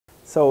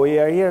So we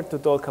are here to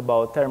talk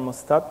about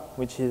Thermostat,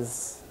 which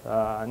is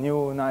a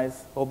new,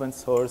 nice, open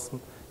source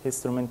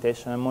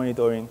instrumentation and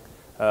monitoring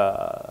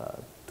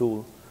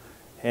tool.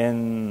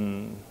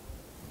 And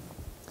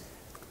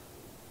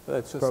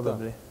let's just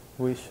probably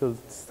we should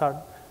start.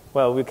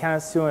 Well, we can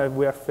assume that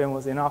we are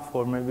famous enough,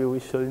 or maybe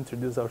we should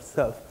introduce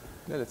ourselves.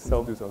 Yeah, let's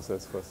introduce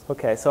ourselves first.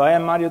 Okay, so I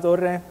am Mario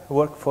Torre,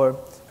 work for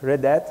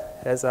Red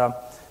Hat as a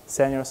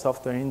senior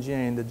software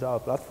engineer in the Java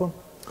platform.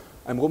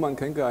 I'm Roman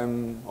Kenke.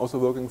 I'm also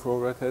working for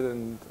Red Hat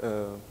and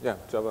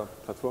Java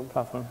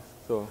platform.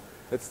 So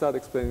let's start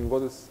explaining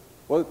what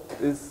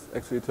is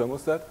actually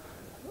Thermostat.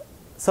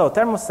 So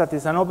Thermostat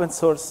is an open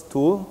source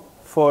tool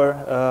for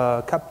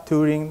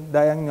capturing,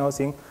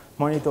 diagnosing,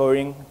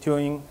 monitoring,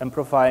 tuning, and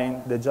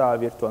profiling the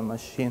Java virtual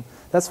machine.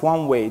 That's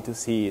one way to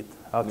see it,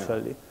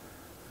 actually.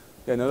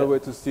 Yeah, another way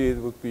to see it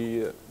would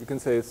be, you can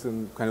say it's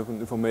kind of an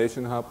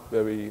information hub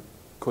where we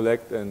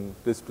collect and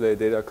display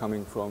data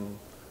coming from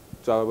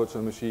Java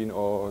virtual machine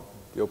or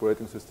the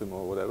operating system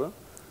or whatever.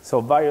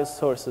 So various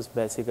sources,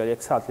 basically,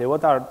 exactly.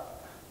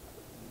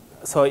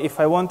 So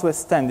if I want to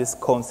extend this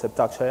concept,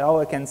 actually, how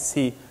I can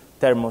see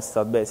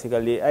Thermostat,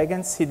 basically, I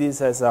can see this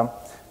as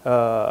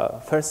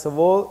first of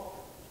all,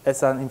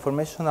 as an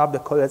information hub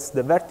that collects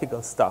the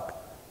vertical stack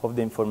of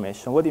the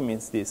information. What it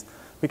means this?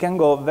 We can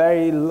go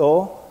very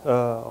low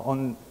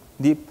on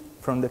deep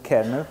from the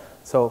kernel,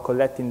 so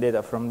collecting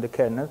data from the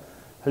kernel,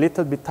 a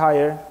little bit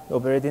higher,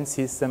 operating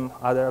system,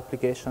 other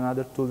application,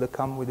 other tool that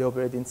come with the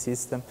operating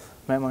system,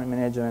 memory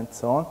management, and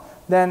so on.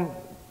 Then,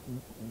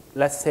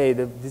 let's say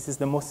that this is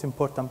the most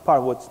important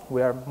part. What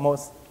we are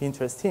most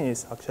interested in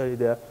is actually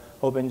the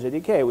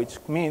OpenJDK, which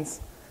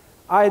means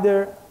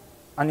either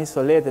an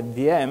isolated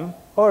VM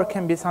or it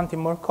can be something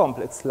more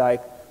complex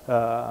like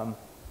an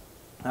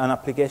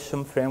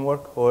application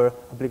framework or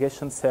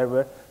application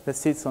server that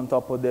sits on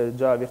top of the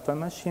Java virtual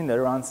machine that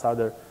runs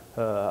other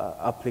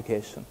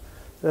applications.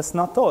 That's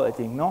not all, I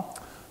think, no?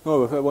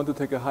 No, if I want to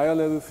take a higher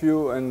level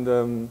view,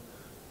 and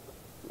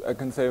I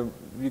can say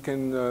we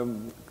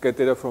can get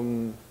data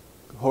from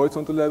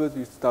horizontal levels.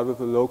 We start with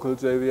a local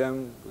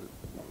JVM,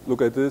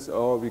 look at this,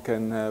 or we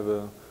can have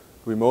a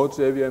remote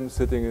JVM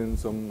sitting in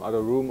some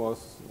other room or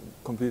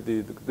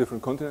completely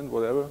different continent,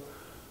 whatever.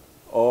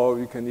 Or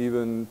we can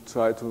even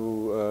try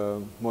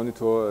to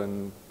monitor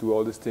and do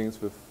all these things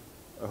with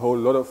a whole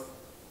lot of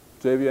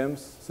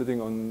JVMs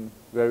sitting on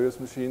various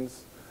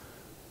machines,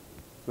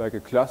 like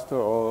a cluster,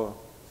 or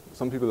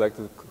some people like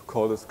to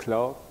call this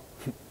cloud,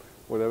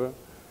 whatever.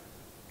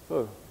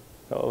 So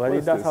but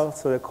it does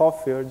also the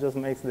coffee, or just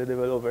makes the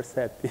developers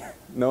happy?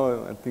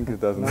 No, I think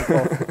it doesn't. No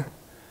coffee.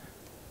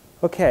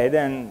 Okay,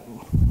 then,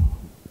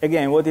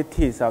 again, what it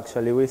is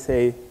actually, we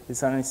say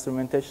it's an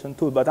instrumentation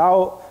tool, but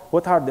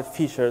what are the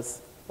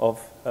features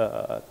of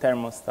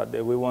Thermostat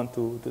that we want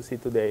to see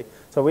today?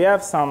 So we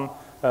have some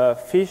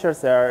features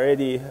that are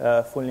already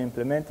fully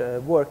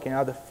implemented, working,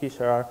 other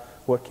features are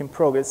work in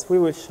progress. We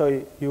will show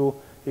you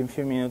in a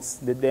few minutes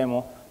the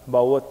demo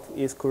about what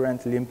is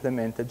currently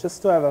implemented.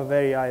 Just to have a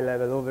very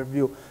high-level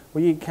overview,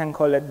 we can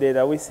collect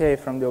data, we say,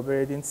 from the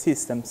operating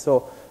system.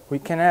 So we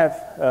can have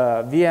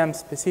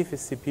VM-specific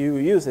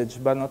CPU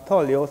usage, but not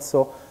only,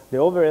 also the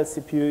overall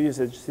CPU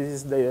usage. This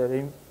is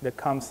the that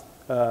comes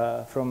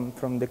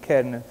from the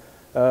kernel.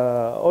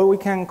 Or we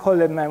can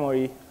collect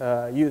memory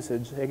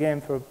usage.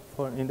 Again,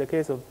 in the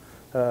case of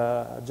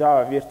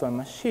Java virtual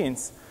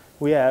machines,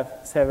 we have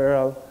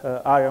several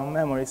IO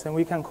memories, and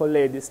we can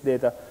collate this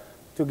data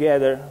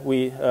together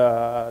with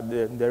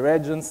the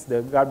regions,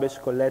 the garbage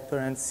collector,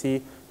 and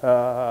see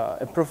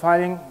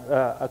profiling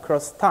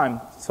across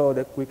time, so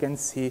that we can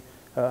see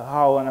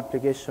how an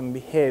application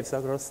behaves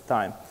across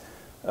time.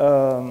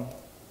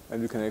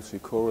 And we can actually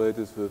correlate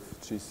this with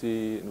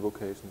GC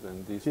invocations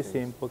and these things. GC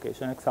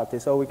invocation, exactly.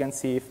 So we can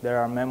see if there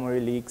are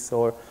memory leaks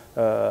or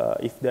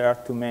if there are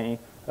too many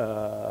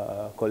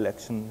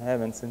collection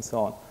events and so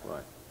on.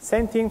 Right.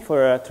 Same thing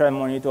for thread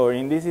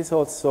monitoring. This is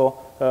also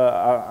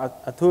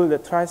a tool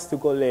that tries to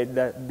collect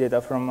that data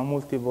from a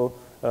multiple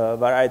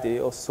variety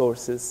of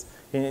sources.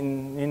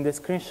 In the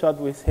screenshot,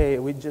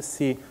 we just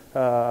see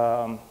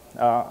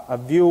a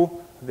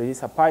view. There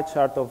is a pie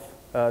chart of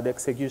the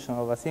execution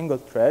of a single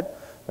thread,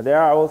 but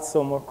there are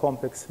also more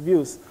complex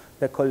views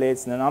that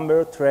collates the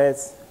number of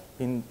threads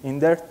in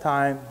their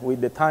time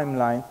with the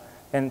timeline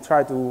and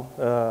try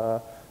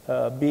to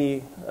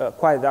be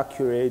quite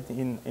accurate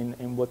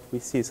in what we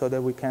see, so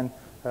that we can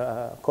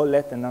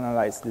collect and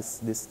analyze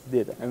this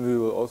data. And we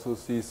will also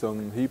see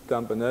some heap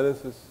dump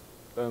analysis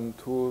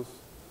tools.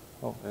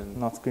 Oh, and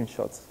not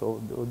screenshots.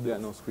 So yeah,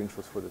 no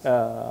screenshots for this.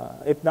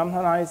 Heap dump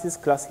analysis,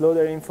 class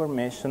loader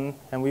information,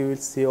 and we will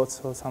see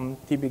also some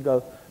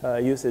typical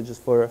usages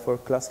for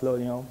class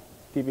loading.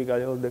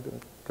 Typically, all the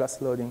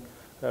class loading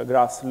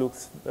graphs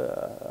looks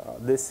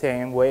the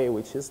same way,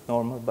 which is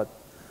normal, but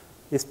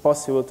it's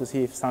possible to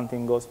see if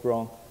something goes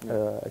wrong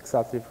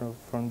exactly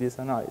from this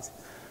analysis.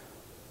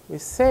 We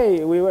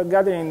say we were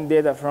gathering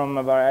data from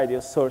a variety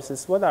of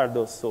sources. What are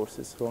those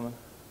sources, Roman?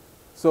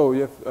 So we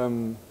have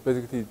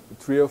basically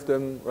three of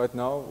them right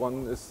now.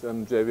 One is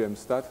JVM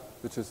stat,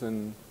 which is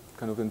a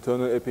kind of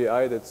internal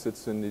API that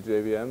sits in the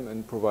JVM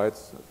and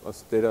provides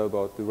us data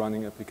about the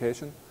running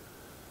application.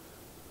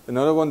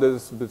 Another one that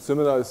is a bit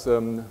similar is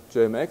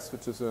JMX,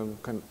 which is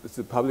it's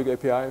a public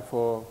API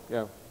for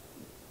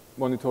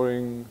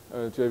monitoring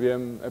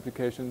JVM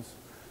applications.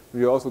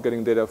 We are also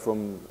getting data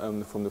from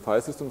the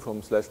file system,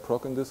 from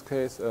 /proc in this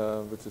case,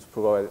 which is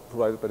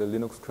provided by the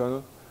Linux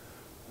kernel.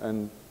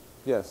 And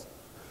yes,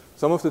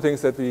 some of the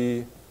things that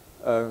we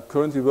are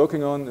currently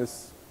working on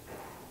is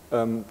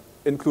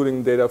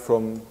including data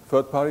from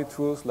third-party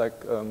tools like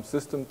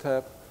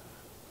SystemTab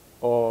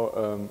or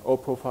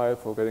OProfile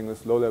for getting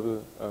this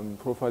low-level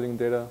profiling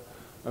data.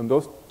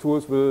 Those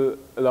tools will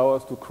allow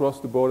us to cross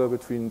the border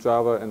between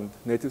Java and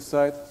native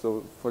side.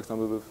 So, for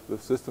example,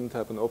 with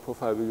SystemTab and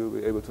OProfile, we will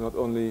be able to not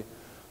only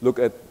look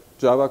at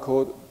Java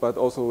code, but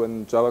also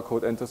when Java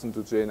code enters into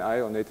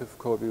JNI or native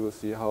code, we will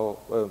see how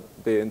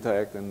they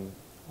interact and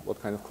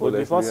what kind of correlation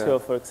we have. Would be possible,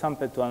 for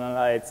example, to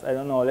analyze, I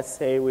don't know, let's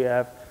say we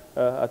have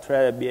a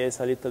thread that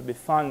behaves a little bit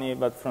funny,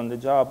 but from the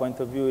Java point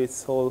of view,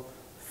 it's all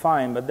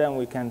fine, but then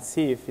we can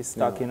see if it's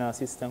stuck in a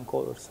system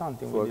call or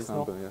something. For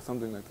example, yeah,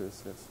 something like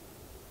this, yes.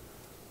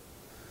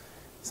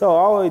 So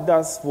how it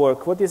does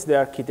work? What is the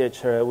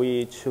architecture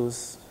we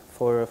choose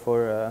for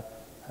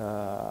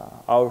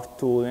our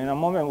tool? In a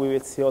moment we will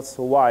see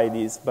also why it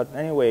is, but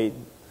anyway,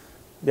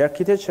 the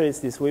architecture is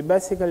this. We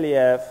basically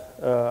have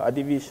a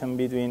division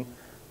between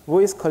who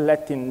is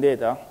collecting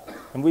data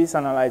and who is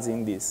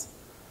analyzing this,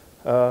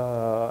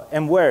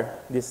 and where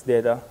this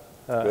data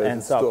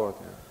ends up. Stored,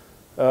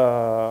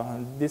 yeah.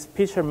 This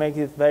picture makes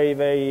it very,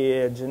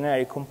 very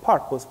generic on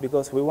purpose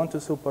because we want to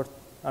support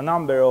a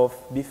number of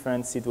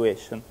different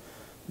situations.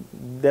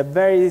 The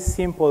very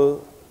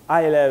simple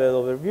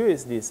high-level overview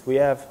is this. We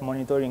have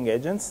monitoring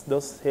agents.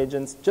 Those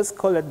agents just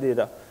collect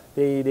data.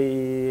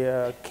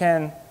 They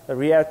can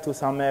react to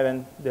some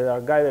events that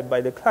are guided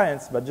by the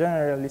clients, but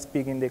generally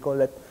speaking, they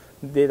collect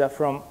data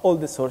from all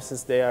the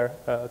sources they are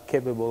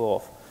capable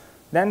of.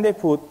 Then they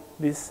put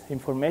this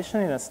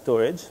information in a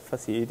storage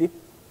facility,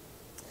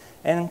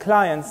 and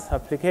clients'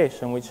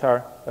 application, which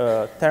are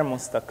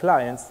Thermostat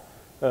clients,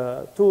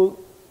 to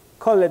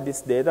collect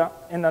this data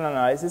and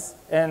analyze it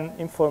and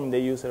inform the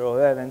user of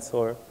events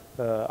or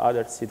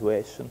other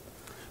situations.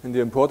 And the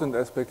important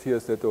aspect here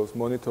is that those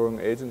monitoring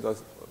agents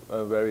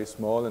are very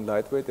small and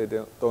lightweight. They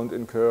don't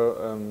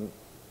incur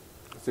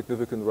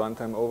significant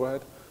runtime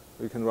overhead.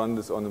 We can run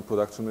this on a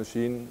production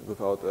machine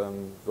without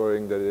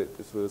worrying that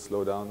this will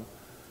slow down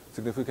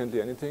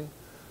significantly anything.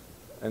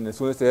 And as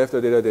soon as they have the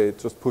data, they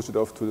just push it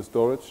off to the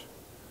storage.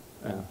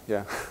 And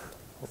yeah,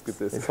 let's get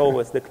this. It's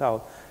always the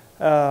cloud.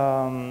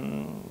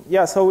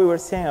 Yeah, so we were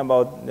saying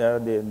about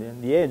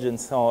the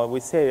agents. So we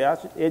say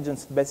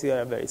agents basically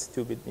are very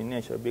stupid in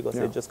nature because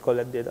they just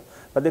collect data.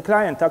 But the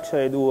client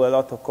actually do a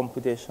lot of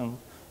computation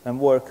and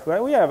work.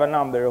 Well, we have a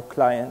number of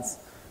clients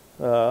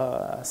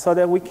so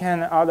that we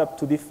can adapt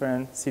to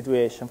different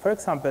situations. For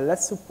example,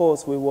 let's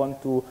suppose we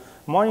want to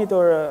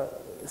monitor.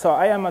 So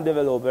I am a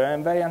developer.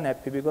 I'm very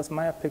unhappy because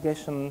my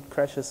application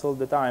crashes all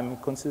the time.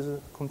 It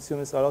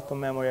consumes a lot of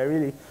memory. I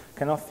really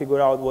cannot figure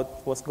out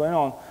what's going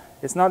on.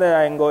 It's not that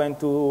I'm going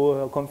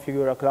to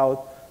configure a cloud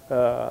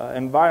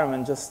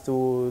environment just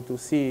to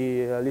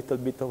see a little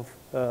bit of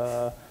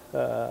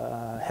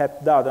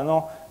help data.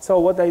 No. So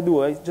what I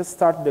do, I just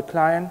start the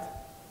client,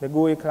 the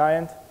GUI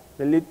client,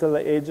 the little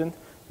agent.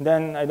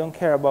 Then I don't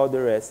care about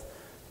the rest.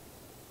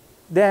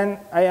 Then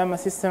I am a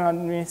system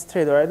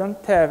administrator. I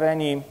don't have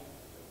any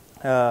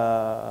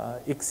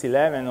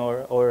X11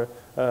 or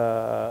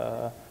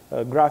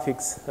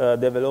graphics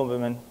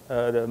development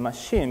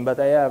machine, but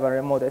I have a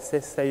remote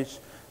SSH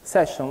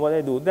session. What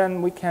I do,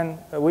 then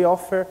we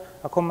offer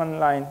a command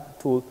line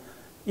tool.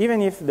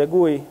 Even if the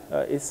GUI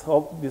is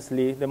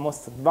obviously the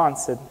most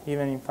advanced,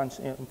 even in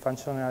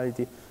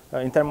functionality,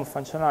 in terms of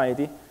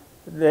functionality,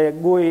 the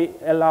GUI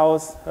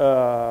allows,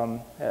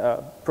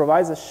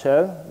 provides a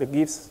shell that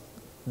gives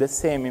the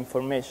same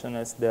information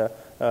as the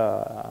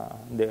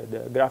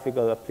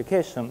graphical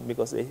application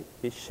because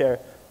they share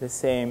the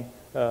same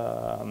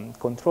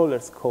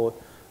controller's code,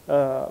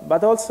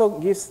 but also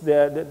gives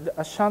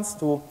a chance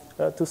to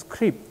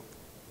script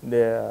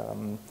the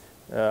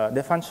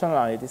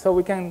functionality. So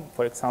we can,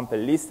 for example,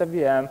 list a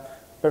VM,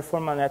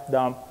 perform a net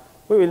dump.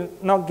 We will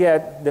not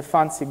get the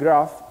fancy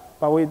graph,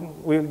 but we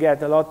will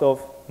get a lot of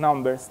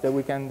numbers that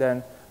we can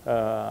then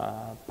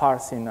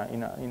parse in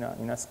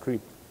a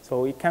script.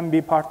 So it can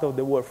be part of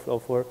the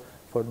workflow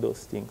for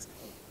those things.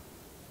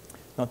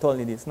 Not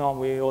only this, no,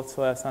 we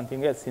also have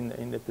something else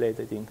in the plate,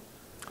 I think.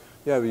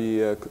 Yeah,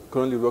 we are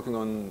currently working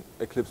on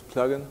Eclipse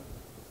plugin,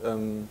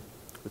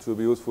 which will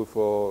be useful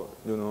for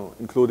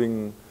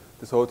including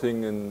this whole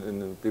thing in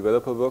the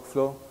developer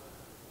workflow.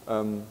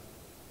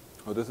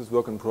 This is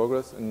work in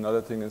progress. And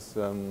another thing is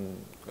a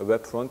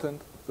web frontend,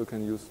 so you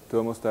can use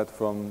Thermostat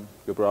from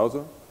your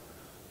browser.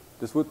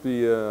 This would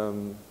be a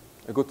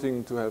good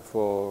thing to have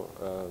for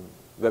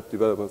web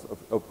developers,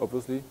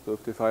 obviously. So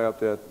if they fire up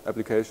their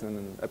application in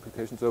an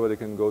application server, they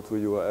can go to a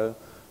URL,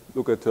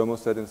 look at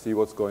Thermostat and see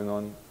what's going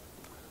on.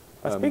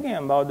 Speaking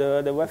about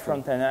the web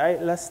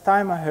frontend, last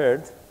time I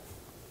heard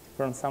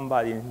from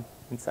somebody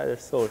inside the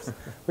source.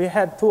 We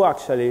had two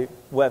actually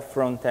web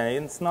front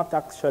end. It's not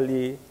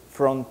actually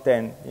front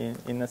end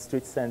in a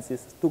strict sense.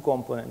 It's two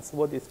components.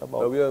 What is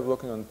about? We are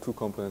working on two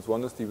components.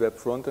 One is the web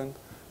front end,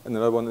 and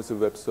another one is the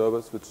web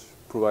service, which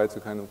provides a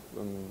kind of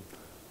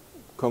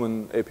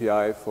common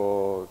API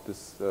for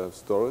this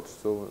storage.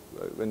 So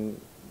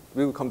when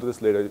we will come to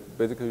this later.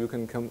 Basically, you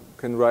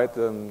can write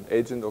an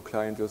agent or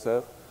client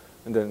yourself,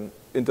 and then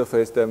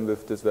interface them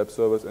with this web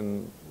service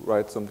and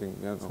write something.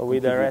 Yeah, so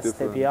with a REST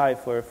different. API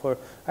for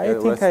I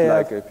think REST I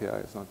have, like API.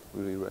 It's not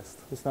really REST.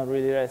 It's not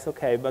really REST.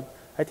 Okay, but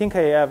I think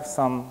I have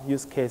some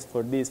use case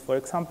for this. For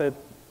example,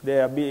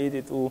 the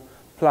ability to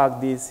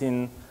plug this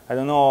in, I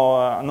don't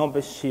know, an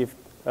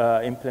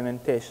OpenShift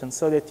implementation,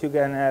 so that you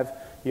can have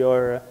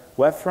your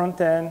web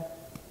front end.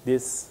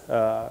 This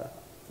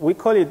we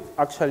call it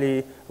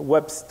actually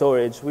web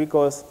storage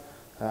because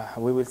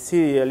we will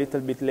see a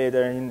little bit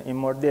later in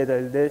more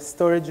detail. The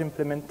storage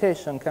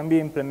implementation can be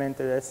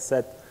implemented as a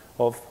set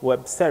of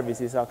web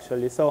services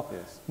actually. So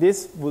yes.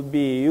 This would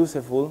be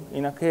useful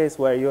in a case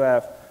where you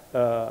have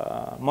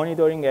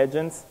monitoring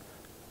agents,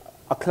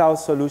 a cloud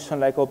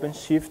solution like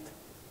OpenShift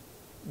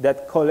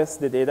that collects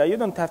the data. You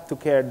don't have to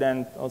care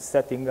then of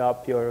setting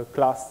up your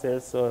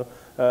clusters or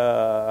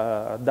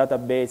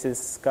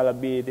databases,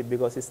 scalability,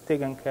 because it's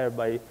taken care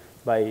by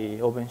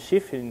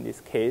OpenShift in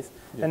this case.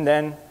 Yes. And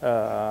then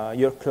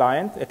your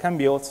client, it can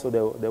be also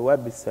the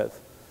web itself.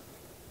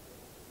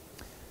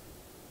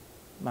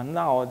 But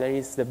now there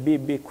is the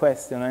big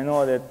question. I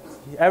know that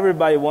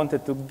everybody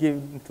wanted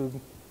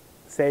to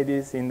say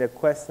this in the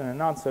question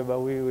and answer, but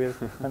we will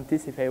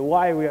anticipate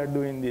why we are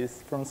doing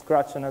this from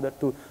scratch, another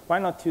tool. Why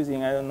not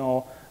using, I don't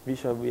know,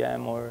 Visual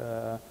VM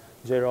or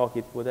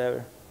JRocket,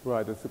 whatever?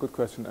 Right, that's a good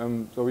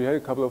question. So we had a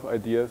couple of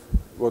ideas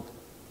what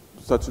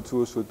such a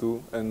tool should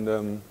do,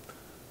 and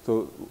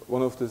so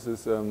one of this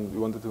is we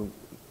wanted to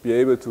be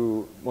able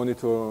to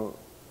monitor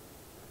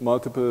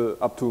multiple,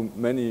 up to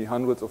many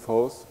hundreds of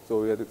hosts.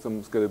 So we had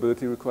some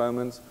scalability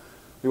requirements.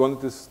 We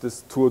wanted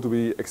this tool to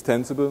be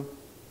extensible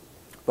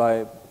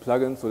by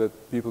plugins so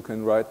that people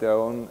can write their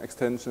own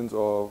extensions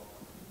or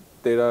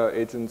data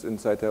agents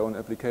inside their own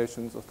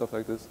applications or stuff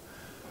like this.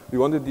 We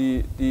wanted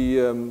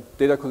the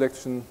data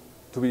collection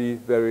to be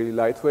very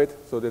lightweight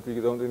so that we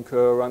don't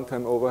incur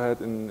runtime overhead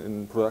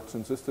in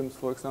production systems,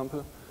 for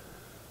example.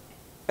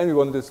 And we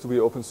wanted this to be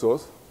open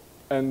source.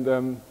 And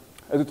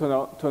as it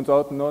turns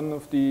out, none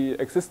of the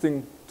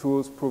existing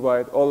tools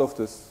provide all of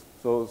this.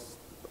 So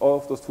all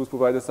of those tools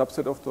provide a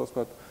subset of those,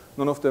 but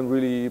none of them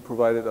really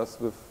provided us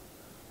with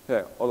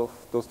all of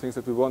those things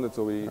that we wanted.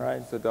 So we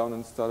sat down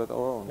and started our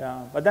own.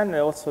 Yeah, but then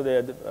also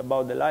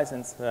about the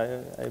license,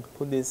 I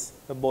put this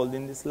bold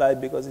in this slide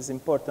because it's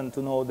important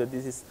to know that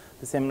this is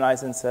the same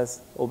license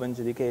as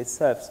OpenJDK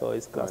itself. So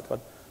it's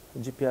ClassPath,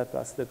 GPL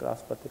plus the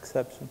ClassPath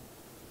exception.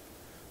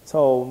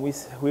 So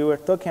we were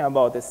talking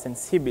about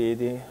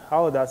extensibility.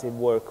 How does it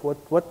work?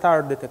 What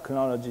are the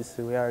technologies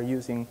we are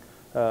using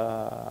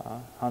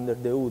under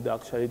the hood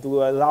actually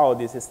to allow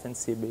this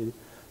extensibility?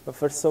 But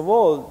first of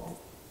all,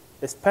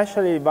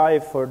 especially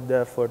for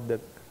the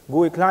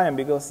GUI client,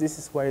 because this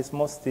is where it's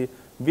mostly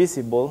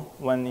visible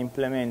when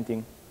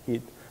implementing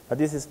it. But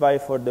this is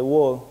for the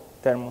whole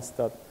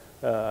thermostat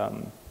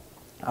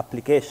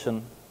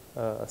application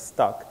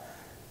stack.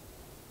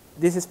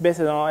 This is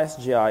based on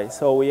SGI,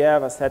 so we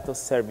have a set of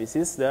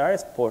services that are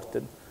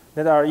exported,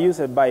 that are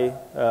used by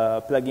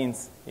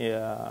plugins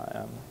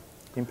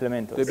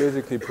implementers. They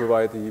basically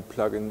provide the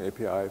plugin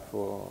API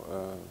for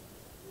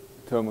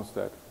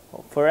Thermostat.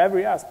 For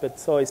every aspect,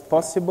 so it's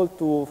possible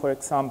to, for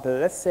example,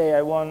 let's say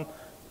I want,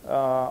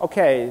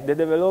 okay, the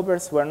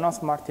developers were not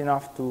smart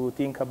enough to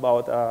think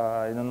about,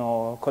 I don't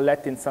know,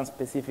 collecting some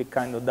specific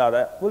kind of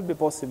data. It would be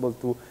possible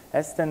to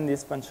extend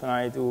this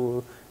functionality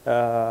to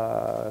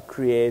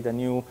create a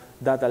new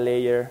data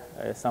layer,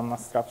 some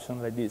abstraction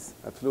like this.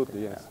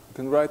 Absolutely, yes. You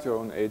can write your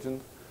own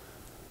agent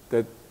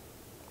that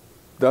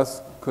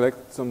does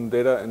collect some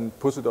data and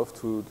push it off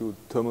to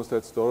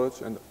thermostat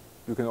storage, and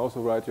you can also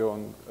write your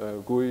own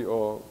GUI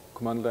or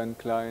command line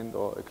client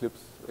or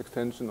Eclipse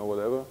extension or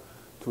whatever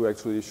to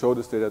actually show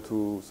this data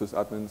to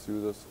sysadmins,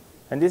 users.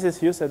 And this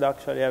is used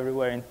actually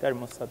everywhere in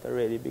Thermostat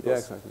already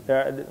because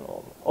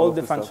all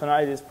the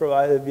functionality is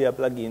provided via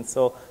plugins.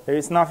 So there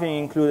is nothing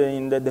included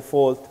in the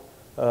default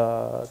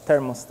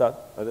Thermostat.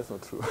 Oh, that's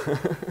not true.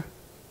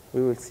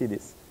 We will see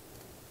this.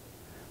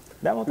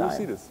 Demo time. We will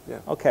see this, yeah.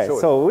 Okay,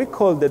 so we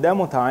call the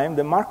demo time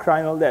the Mark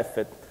Reynolds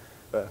effect.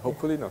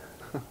 Hopefully not.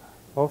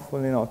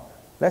 Hopefully not.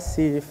 Let's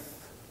see if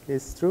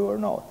it's true or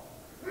not.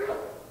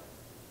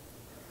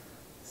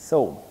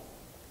 So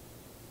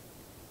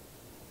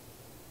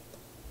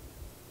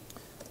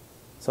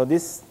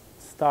this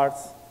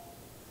starts.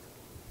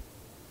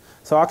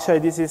 So actually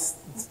this is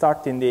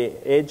starting the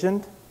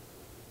agent.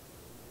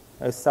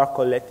 I start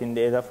collecting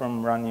data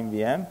from running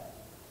VM.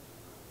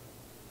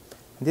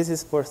 This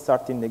is for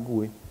starting the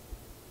GUI.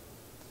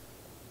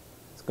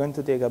 It's going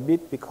to take a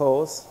bit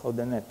because of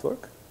the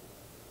network.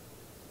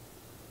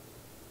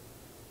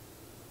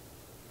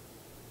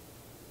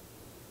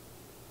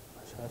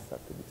 I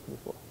started this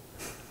before.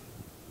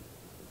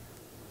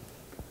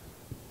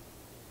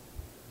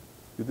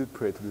 You did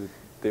pray to the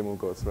demo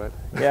gods, right?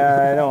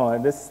 Yeah, I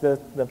know. This is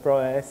the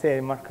problem. I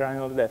say Mark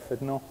Reinhold left,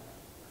 but no.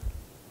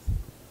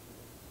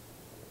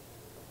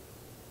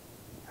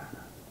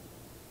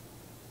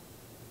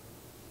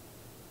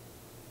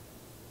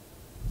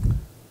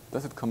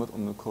 Does it come out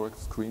on the correct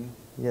screen?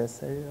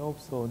 Yes, I hope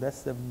so.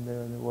 That's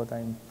what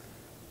I'm.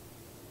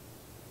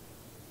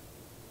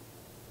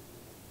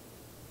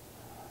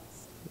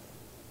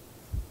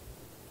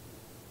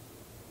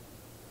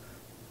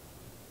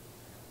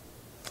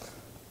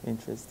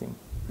 Interesting.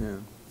 Yeah,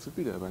 should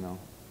be there by now.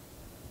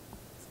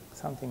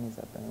 Something is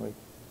happening. Wait.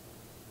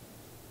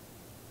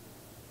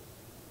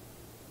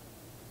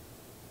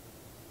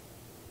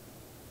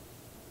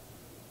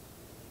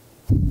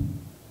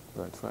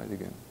 Right, try it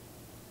again.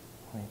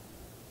 Wait.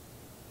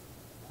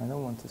 I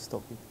don't want to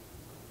stop it.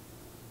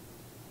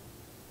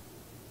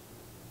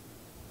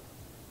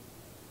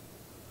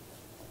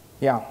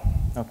 Yeah,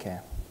 okay.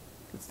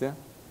 It's there?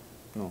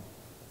 No.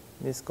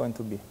 This is going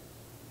to be.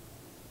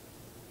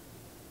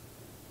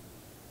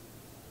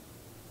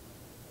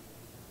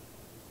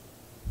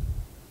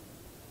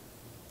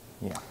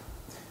 Yeah.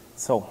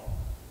 So,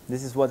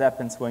 this is what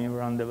happens when you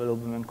run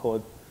development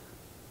code.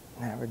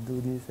 Never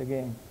do this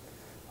again.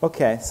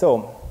 Okay,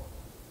 so,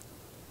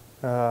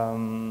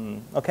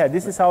 okay,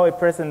 this is how I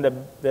present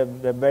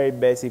the very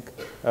basic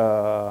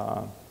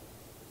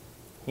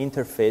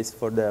interface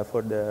for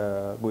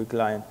the GUI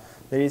client.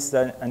 There is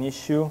an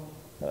issue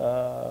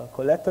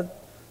collector.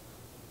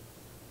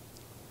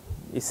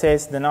 It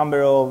says the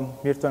number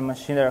of virtual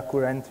machines that are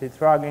currently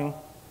tracking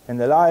and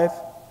the live.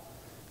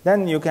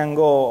 Then you can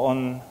go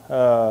on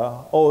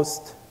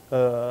host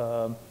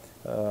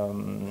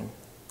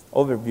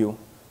overview.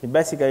 It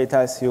basically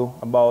tells you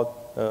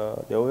about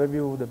the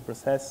overview, the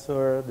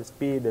processor, the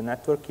speed, the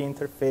network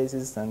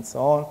interfaces, and so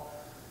on.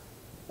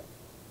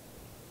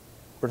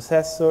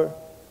 Processor,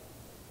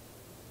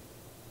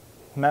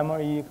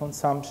 memory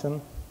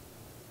consumption.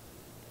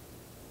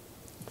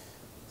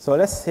 So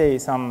let's say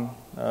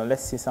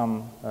let's see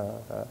some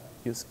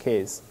use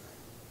case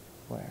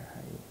where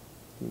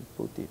I did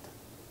put it.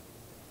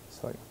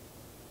 Sorry.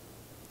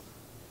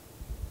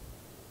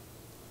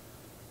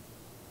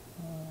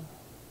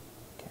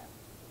 Okay.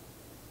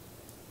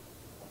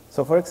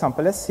 So for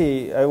example, let's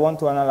see, I want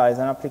to analyze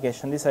an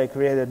application. I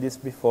created this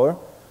before.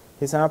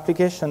 It's an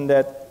application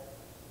that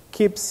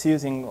keeps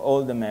using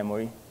all the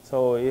memory.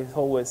 So it's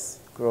always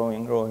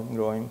growing, growing,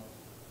 growing.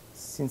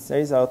 Since there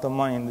is a lot of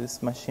money in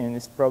this machine,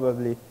 it's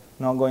probably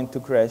not going to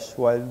crash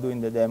while doing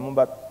the demo,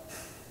 but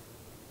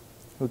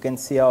we can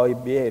see how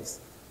it behaves.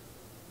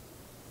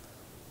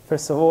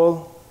 First of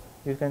all,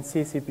 you can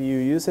see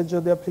CPU usage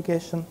of the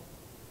application.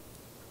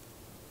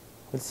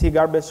 We'll see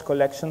garbage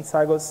collection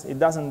cycles. It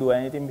doesn't do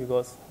anything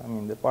because, I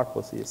mean, the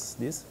purpose is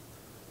this.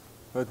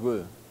 It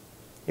will.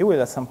 It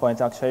will at some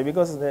point, actually,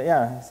 because,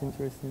 yeah, it's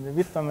interesting. The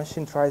virtual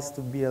machine tries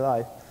to be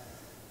alive.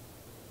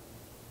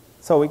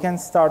 So we can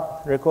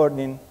start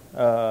recording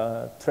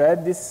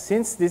thread.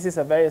 Since this is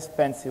a very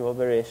expensive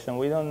operation,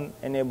 we don't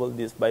enable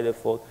this by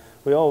default.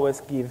 We always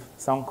give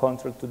some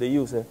control to the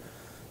user.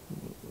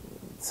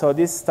 So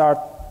this start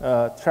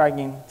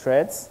tracking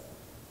threads.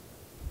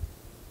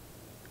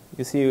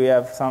 You see we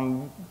have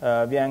some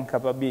VM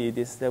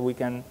capabilities that we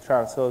can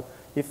track. So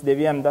if the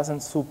VM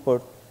doesn't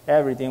support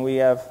everything, we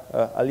have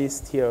a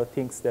list here of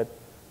things that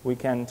we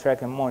can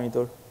track and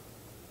monitor.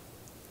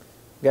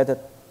 Get a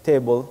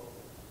table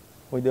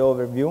with the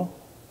overview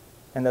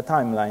and the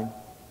timeline.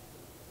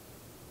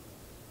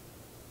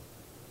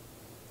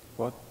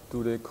 What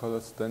do the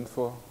colors stand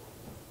for?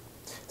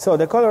 So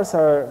the colors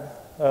are,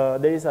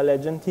 there is a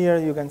legend here.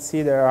 You can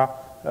see there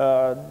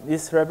are,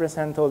 this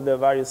represents all the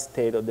various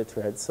state of the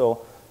thread.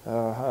 So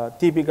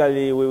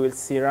typically we will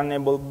see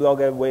runnable, block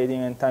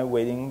waiting, and time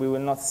waiting. We will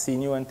not see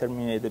new and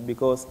terminated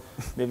because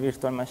the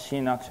virtual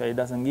machine actually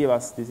doesn't give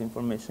us this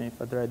information. If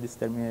a thread is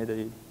terminated,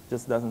 it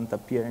just doesn't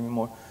appear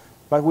anymore.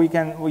 But we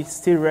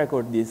still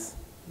record this.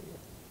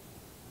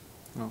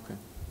 Okay.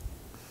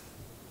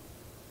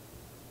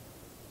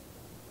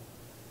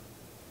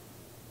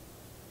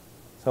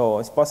 So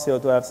it's possible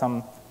to have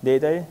some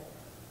data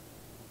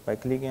by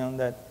clicking on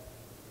that.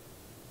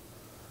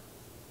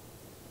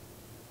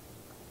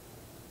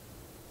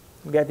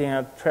 Getting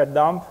a thread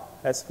dump,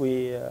 as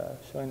we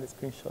showed in the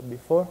screenshot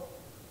before,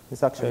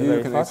 is actually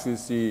very fast. You can actually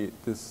see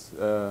this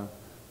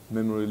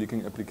memory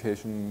leaking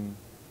application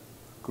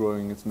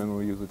growing its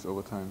memory usage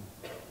over time.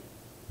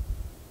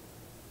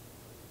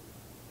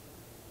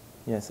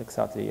 Yes,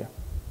 exactly. Yeah.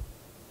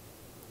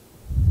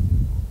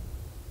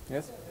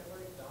 Yes?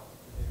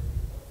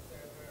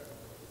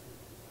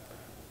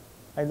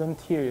 I don't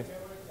hear you.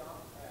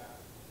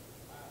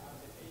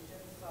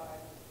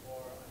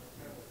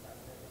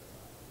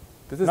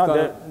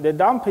 No, the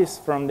dump is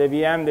from the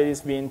VM that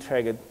is being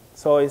tracked.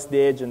 So it's the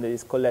agent that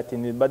is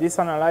collecting it. But it's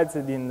analyzed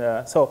in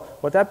the... So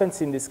what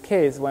happens in this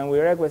case, when we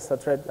request a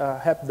thread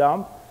help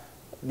dump,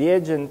 the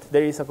agent,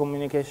 there is a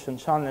communication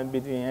channel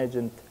between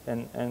agent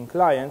and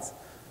clients,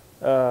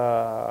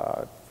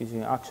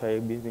 actually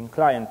between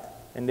client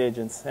and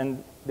agents.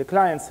 And the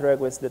clients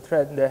request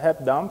the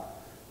help dump.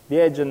 the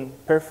agent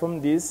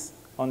performs this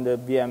on the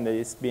VM that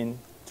is being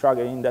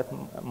triggered in that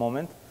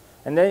moment,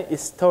 and then it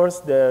stores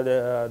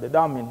the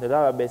dump in the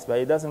database, but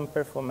it doesn't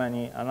perform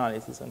any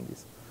analysis on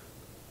this.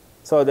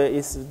 So there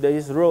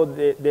is raw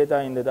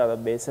data in the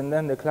database, and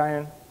then the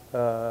client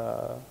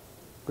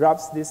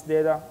grabs this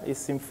data,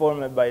 is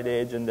informed by the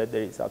agent that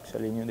there is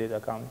actually new data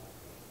coming.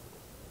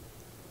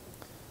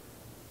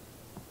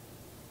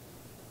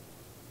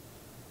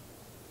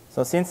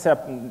 So since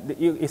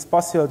it's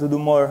possible to do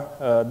more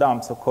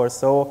dumps, of course,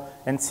 so,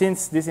 and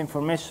since this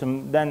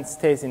information then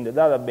stays in the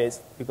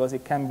database because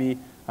it can be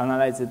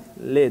analyzed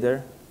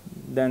later,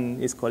 then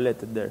it's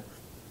collected there.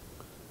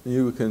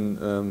 Here we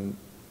can,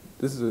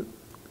 this is a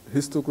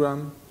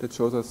histogram that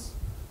shows us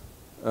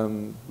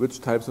which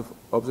types of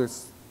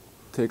objects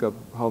take up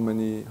how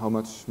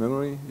much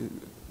memory.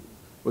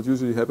 What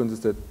usually happens is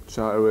that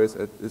char arrays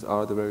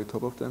are at the very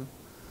top of them.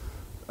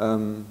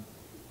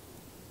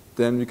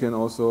 Then we can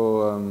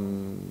also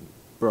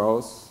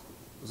browse,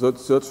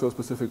 search for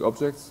specific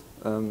objects.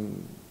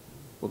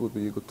 What would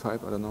be a good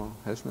type? I don't know,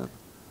 hash map?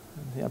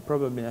 Yeah,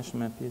 probably hash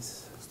map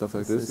is stuff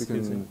like this. You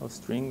can, or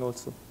string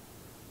also.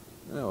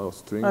 Yeah, or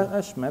string.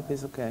 Hash map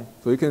is okay.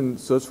 So you can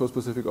search for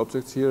specific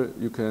objects here.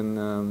 You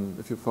can,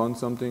 if you found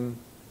something,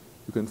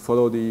 you can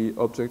follow the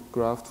object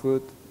graph through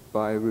it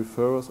by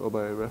referrers or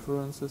by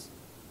references.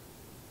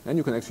 And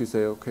you can actually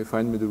say, okay,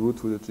 find me the route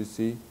to the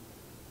GC.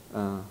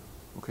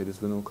 Okay,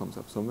 this window comes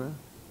up somewhere.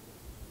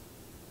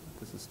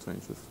 This is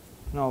strange.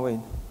 No, wait.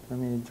 Let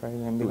me try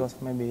again because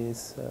maybe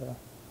it's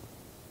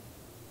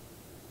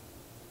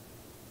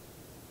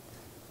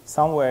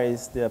somewhere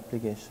is the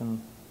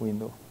application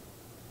window.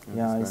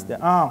 Yeah, it's the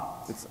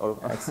It's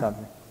out of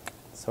exactly.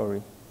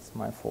 Sorry, it's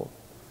my fault.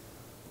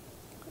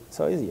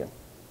 So it's here.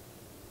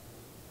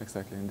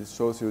 Exactly, and this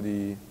shows you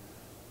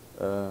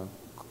the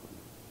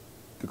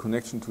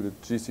connection to the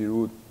GC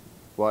root.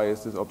 Why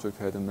is this object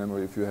held in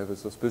memory? If you have a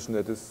suspicion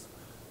that this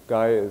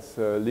guy is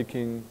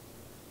leaking,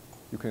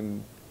 you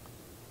can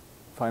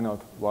find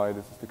out why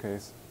this is the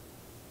case.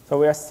 So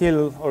we are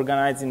still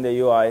organizing the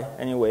UI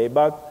anyway,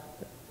 but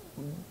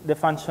the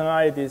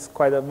functionality is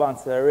quite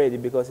advanced already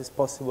because it's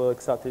possible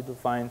exactly to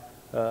find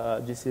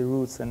GC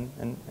roots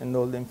and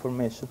all the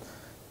information.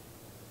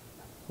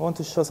 I want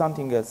to show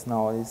something else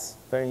now. It's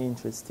very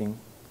interesting.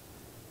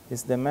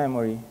 It's the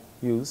memory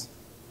use.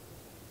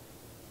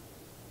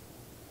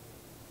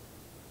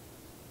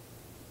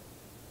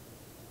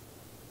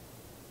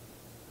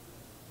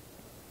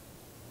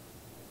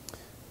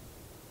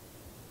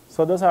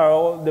 So those are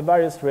all the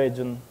various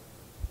regions.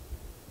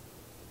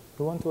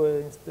 You want to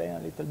explain a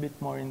little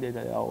bit more in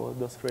detail how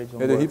those regions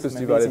work? The heap is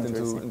divided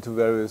into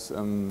various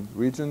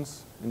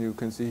regions, and you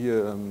can see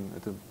here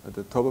at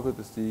the top of it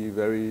is the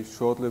very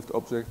short-lived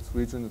objects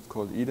region. It's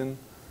called Eden.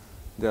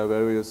 There are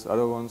various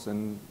other ones,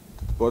 and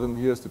at the bottom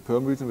here is the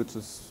perm region, which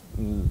is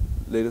in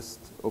the latest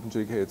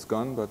OpenJDK. It's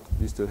gone, but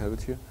we still have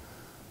it here.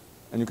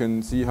 And you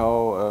can see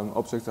how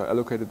objects are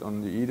allocated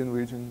on the Eden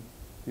region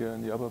here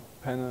in the upper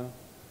panel,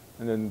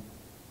 and then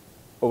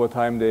over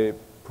time they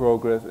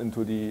progress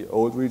into the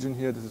old region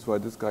here. This is why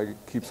this guy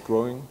keeps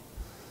growing.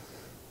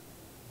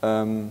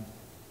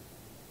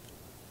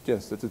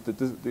 Yes,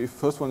 the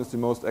first one is the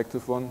most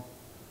active one.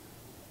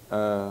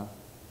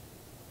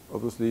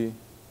 Obviously,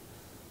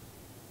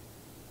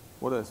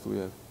 what else do we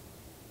have?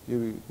 Here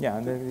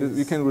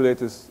we can relate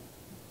this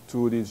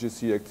to the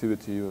GC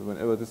activity.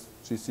 Whenever this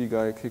GC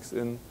guy kicks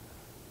in,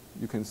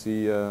 you can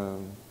see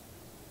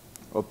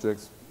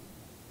objects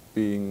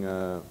being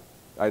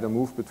either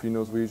moved between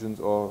those regions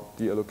or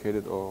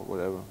deallocated or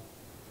whatever.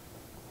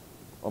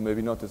 Or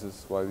maybe not. This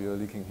is why we are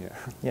leaking here.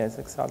 Yes,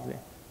 exactly.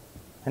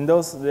 And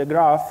the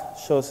graph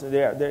shows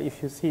there,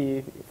 if you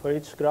see, for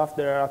each graph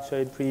there are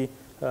actually three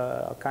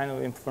kind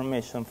of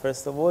information.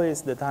 First of all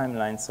is the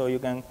timeline, so you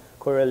can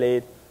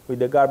correlate with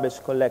the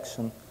garbage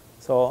collection.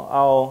 So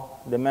how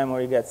the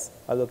memory gets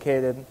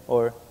allocated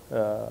or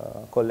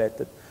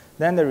collected.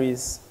 Then there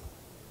is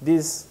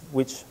this,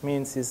 which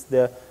means is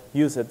the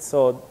usage.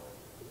 So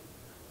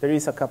there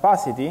is a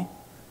capacity,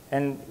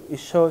 and it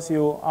shows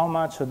you how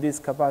much of this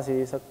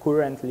capacity is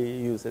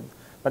currently used.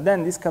 But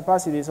then this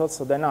capacity is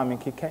also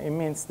dynamic. It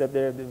means that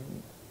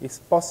it's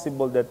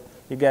possible that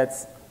it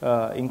gets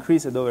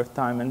increased over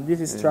time, and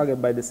this is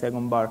triggered by the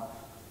second bar,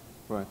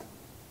 right?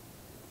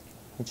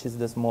 Which is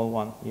the small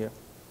one here.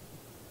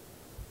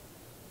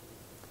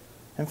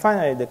 And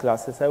finally, the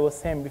classes. I was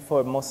saying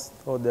before, most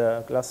of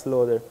the class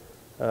loader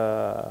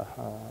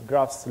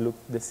graphs look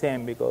the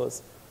same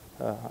because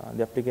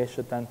the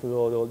application tends to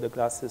load all the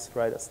classes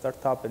right at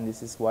startup, and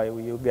this is why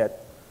you get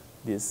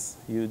this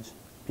huge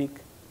peak,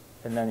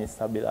 and then it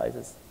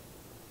stabilizes.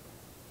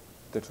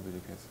 That should be the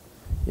case.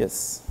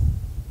 Yes.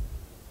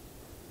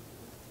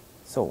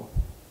 So,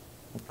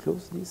 I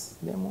close this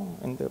demo,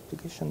 and the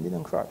application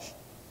didn't crash.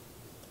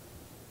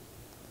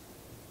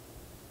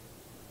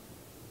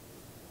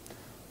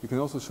 You can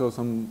also show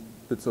some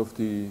bits of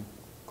the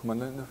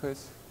command line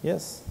interface.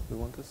 Yes. You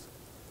want this?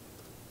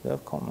 They are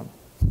common.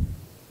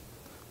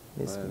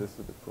 This is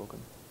a bit broken.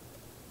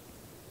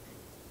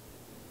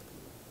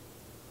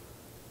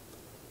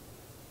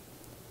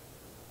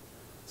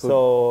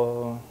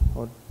 So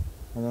I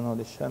don't know,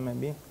 the shell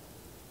maybe?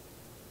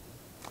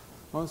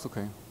 Oh, it's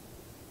okay.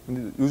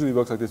 And it usually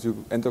works like this.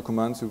 You enter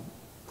commands, you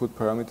put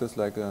parameters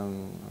like,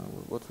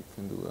 what we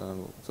can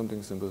do,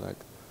 something simple like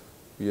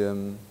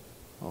VM,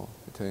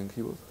 Italian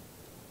keyboard.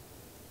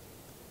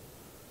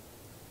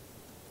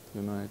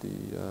 VM ID,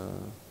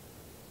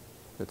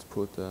 let's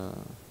put the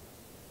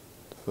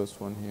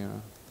first one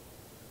here,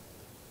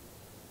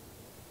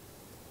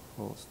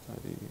 host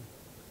ID.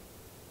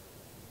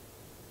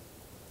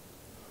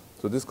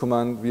 So this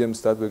command VM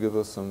start will give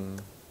us some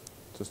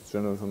just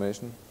general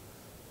information.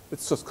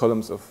 It's just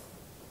columns of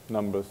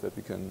numbers that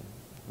we can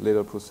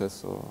later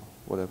process or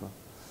whatever.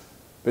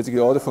 Basically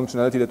all the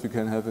functionality that we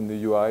can have in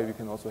the UI we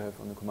can also have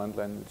on the command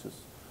line, which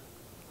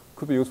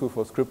could be useful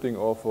for scripting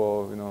or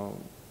for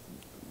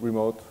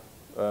remote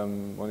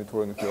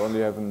monitoring. If you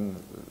only have an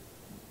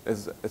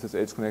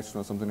SSH connection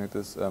or something like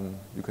this,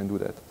 you can do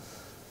that.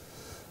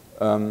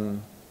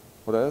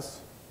 What else?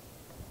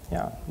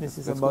 Yeah, this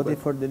is about it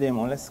for the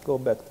demo. Let's go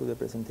back to the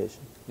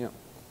presentation. Yeah.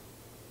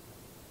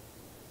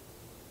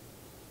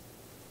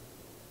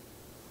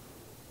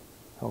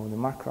 Oh, the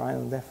macro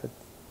island effort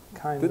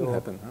didn't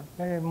happen, huh?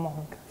 Very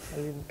more,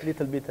 a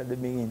little bit at the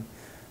beginning.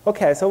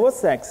 Okay, so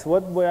what's next?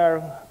 What we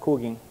are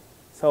cooking?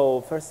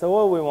 So first of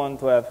all, we want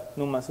to have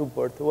NUMA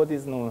support. What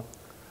is NUMA?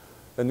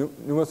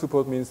 NUMA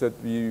support means that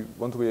we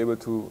want to be able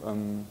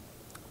to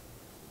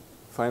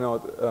find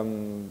out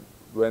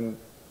when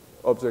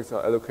objects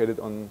are allocated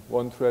on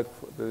one thread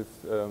that is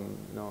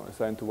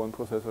assigned to one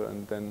processor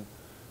and then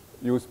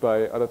used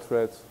by other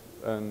threads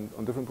and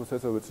on different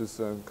processor, which is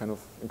kind of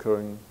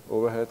incurring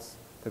overheads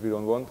that we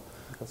don't want.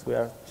 Because we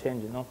are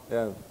changing, no?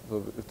 Yeah,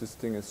 so if this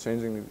thing is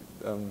changing,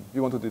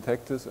 we want to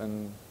detect this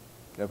and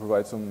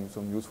provide some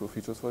useful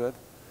features for that.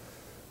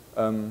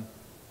 Then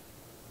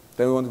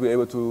we want to be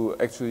able to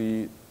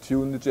actually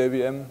tune the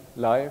JVM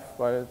live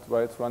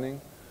while it's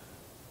running.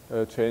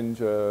 Change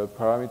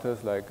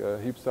parameters like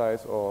heap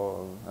size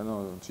or, I don't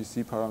know,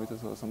 GC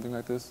parameters or something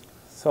like this.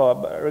 So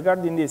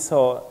regarding this,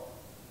 not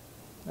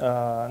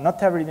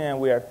everything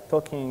we are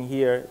talking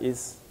here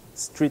is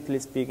strictly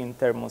speaking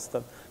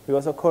thermostat,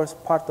 because of course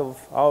part of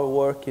our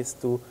work is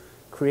to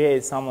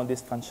create some of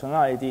this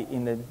functionality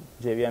in the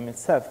JVM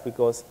itself,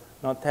 because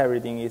not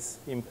everything is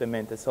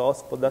implemented. So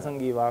HotSpot doesn't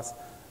give us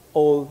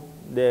all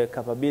the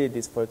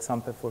capabilities, for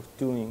example, for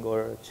tuning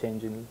or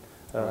changing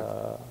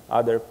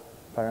other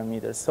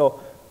parameters. So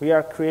we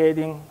are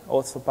creating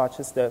also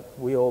patches that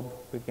we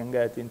hope we can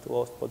get into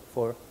HotSpot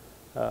for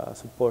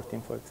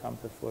supporting, for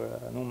example, for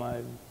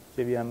NUMA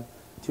JVM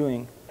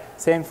tuning.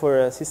 Same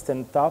for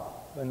system tab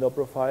window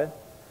profile,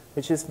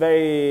 which is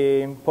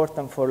very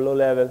important for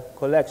low-level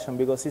collection,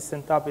 because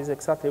system tab is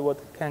exactly what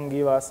can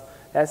give us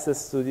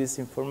access to this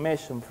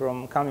information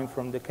coming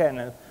from the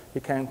kernel.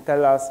 It can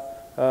tell us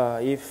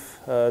if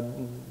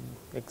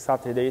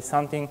exactly there is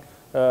something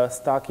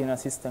stuck in a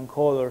system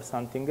call or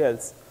something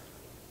else.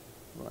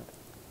 Right.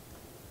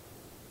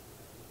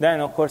 Then,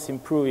 of course,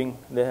 improving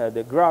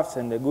the graphs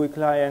and the GUI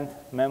client,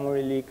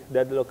 memory leak,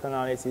 deadlock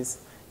analysis,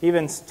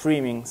 even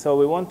streaming. So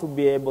we want to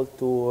be able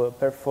to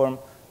perform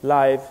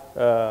live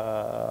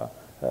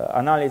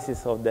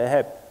analysis of the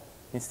app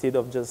instead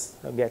of just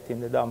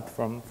getting the dump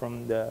from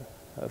the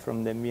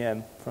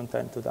VM from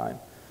time to time.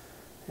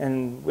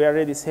 And we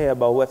already say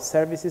about web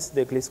services,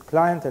 the Eclipse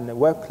client and the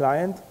web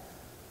client.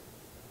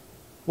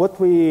 What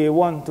we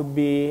want to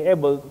be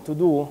able to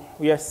do,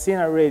 we have seen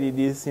already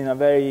this in a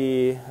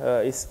very,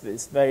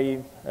 it's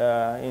very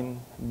in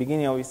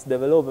beginning of its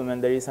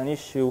development, there is an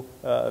issue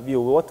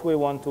view. What we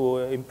want to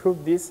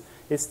improve this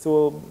is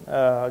to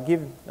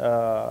give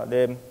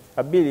the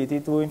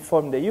ability to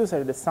inform the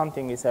user that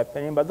something is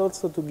happening, but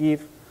also to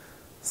give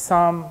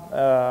some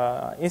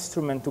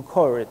instrument to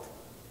correct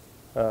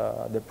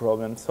the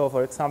problem. So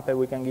for example,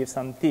 we can give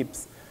some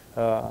tips.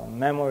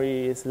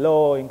 Memory is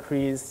low,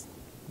 increase,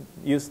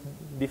 use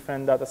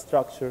different data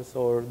structures,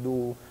 or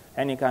do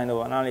any kind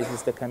of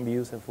analysis that can be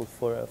useful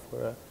for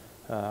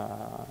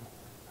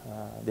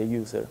the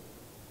user.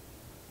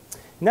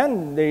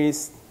 Then there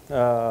is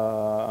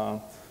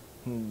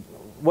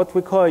what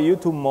we call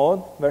YouTube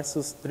mode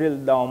versus drill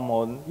down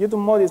mode. YouTube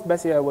mode is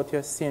basically what you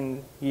have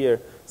seen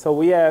here. So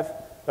we have,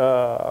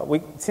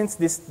 since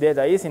this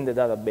data is in the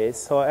database,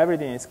 so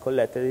everything is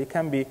collected, it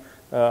can be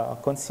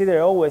considered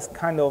always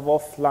kind of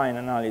offline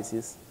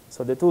analysis.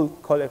 So the tool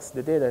collects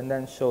the data and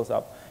then shows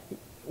up.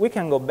 We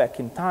can go back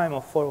in time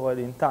or forward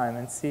in time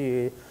and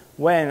see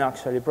when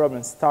actually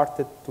problems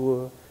started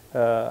to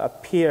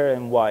appear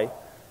and why.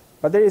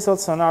 But there is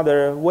also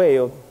another way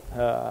of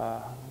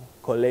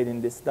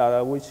collating this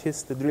data, which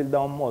is the drill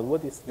down mode.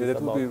 What is this that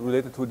about? would be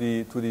related to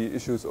the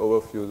issues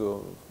overview.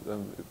 So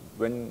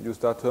when you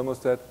start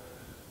Thermostat,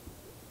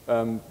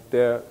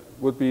 there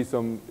would be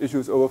some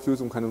issues overview,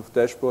 some kind of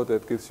dashboard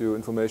that gives you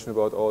information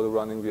about all the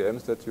running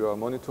VMs that you are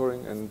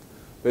monitoring, and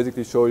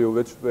basically show you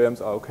which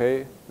VMs are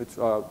okay, which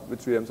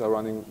VMs are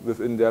running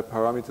within their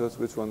parameters,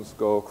 which ones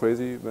go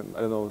crazy,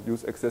 I don't know,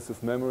 use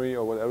excessive memory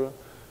or whatever.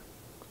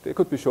 They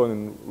could be shown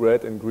in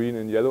red and green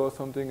and yellow or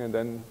something, and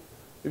then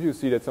if you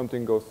see that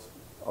something goes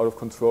out of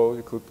control.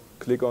 You could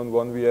click on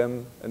one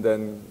VM and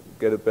then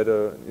get a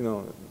better,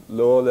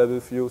 lower level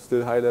view,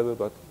 still high level,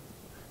 but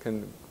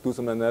can do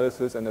some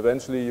analysis, and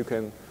eventually you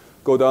can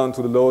go down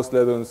to the lowest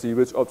level and see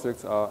which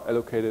objects are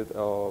allocated,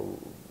 or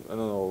I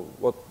don't know,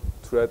 what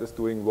thread is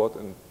doing what,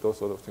 and those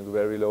sort of things,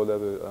 very low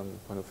level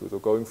point of view. So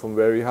going from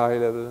very high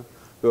level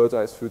bird's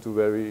eye view to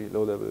very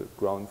low level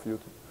ground view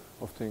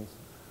of things.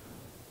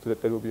 So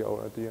that would be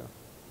our idea.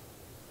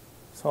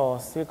 So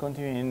still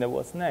continuing the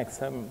what's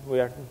next,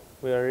 we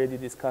already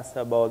discussed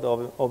about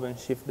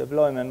OpenShift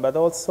deployment, but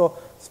also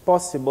it's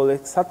possible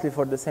exactly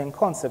for the same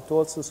concept to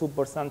also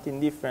support something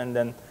different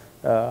than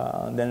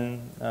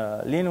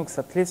Linux,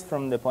 at least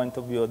from the point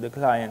of view of the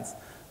clients.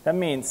 That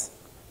means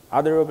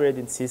other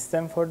operating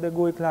system for the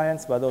GUI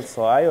clients, but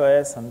also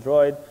iOS,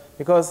 Android,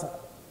 because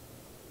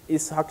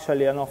it's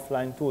actually an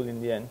offline tool in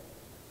the end,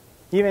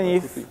 even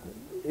if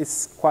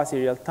it's quasi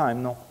real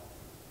time. No.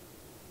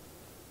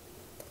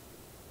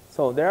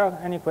 So there are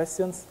any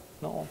questions?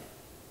 No.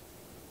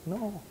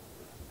 No.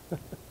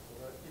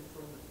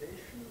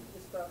 Instrumentation,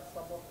 is that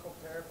somewhat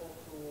comparable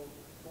to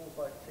tools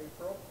like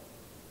JPro?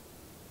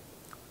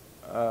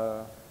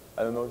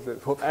 I don't know.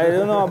 I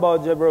don't know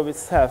about JBrob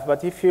itself,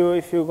 but if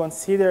you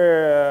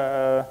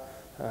consider,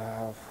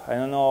 I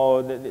don't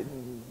know,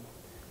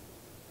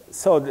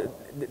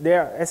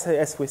 there,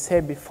 as we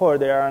said before,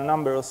 there are a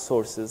number of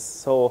sources.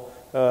 So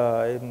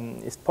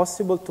it's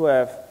possible to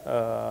have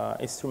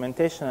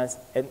instrumentation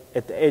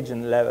at the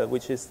agent level,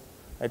 which is,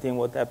 I think,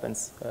 what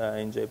happens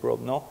in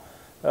JBrob, no?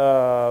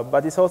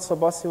 But it's also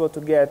possible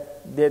to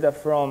get data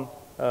from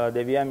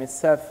the VM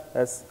itself,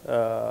 as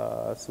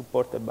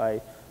supported by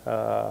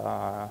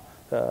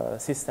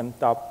system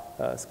top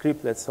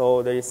scriptlet.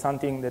 So there is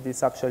something that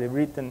is actually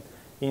written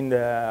in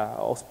the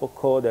HotSpot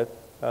code that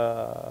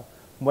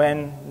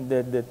when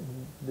the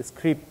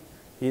script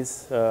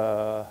is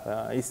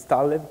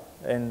installed,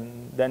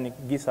 and then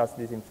it gives us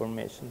this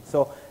information.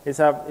 So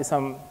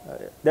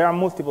there are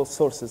multiple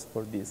sources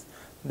for this.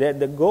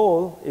 The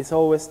goal is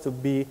always to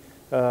be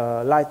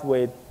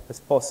lightweight as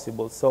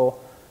possible. So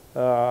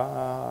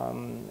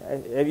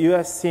you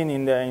have seen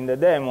in the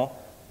demo,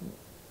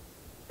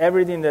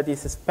 everything that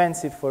is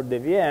expensive for the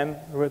VM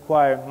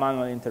requires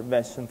manual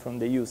intervention from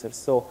the user.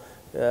 So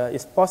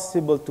it's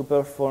possible to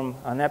perform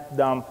an app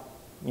dump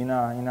in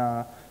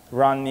a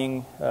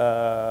running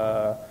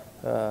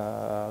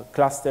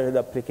clustered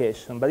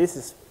application, but this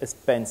is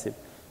expensive.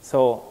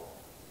 So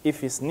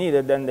if it's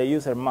needed, then the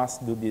user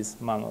must do this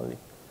manually.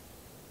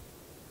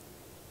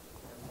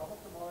 Some of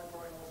the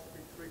monitoring was a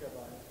bit triggered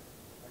by,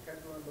 I can't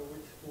remember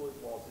which tool it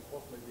was. It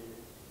was maybe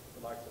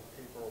the likes of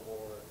JPro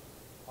or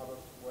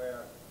others,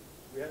 where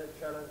we had a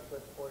challenge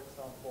that, for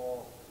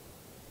example,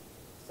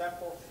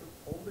 samples should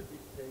only be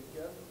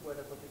taken when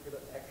a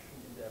particular action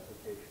in the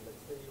application.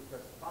 Let's say you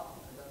press a button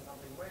and then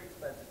something very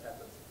expensive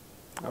happens.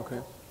 Okay.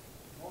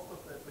 Most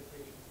of the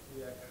applications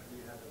we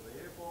actually had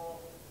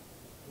available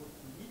would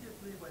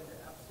immediately, when the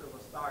app server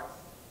starts,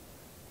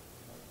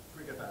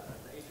 trigger that.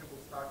 The agent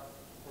will start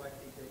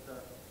collecting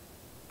data.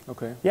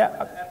 Okay. Yeah.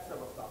 When the app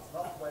server starts,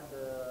 not when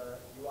the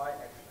UI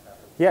action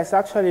happens. Yes,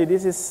 actually,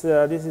 this is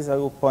a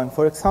good point.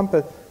 For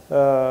example,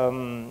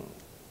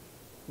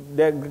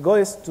 the goal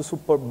is to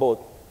support both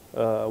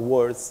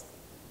words,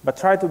 but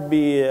try to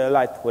be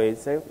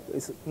lightweight.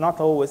 It's not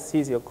always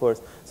easy, of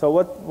course. So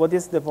what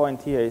is the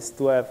point here is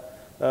to have,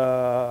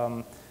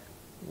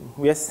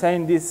 we are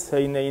saying this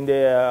in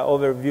the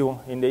overview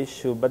in the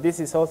issue, but this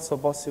is also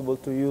possible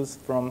to use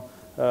from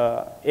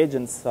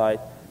agent side.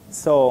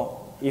 So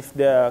if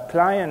the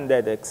client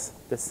detects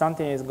that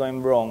something is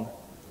going wrong,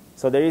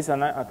 so there is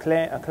a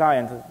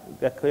client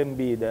that can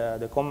be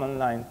the command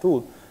line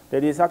tool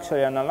that is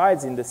actually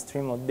analyzing the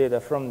stream of data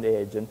from the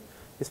agent.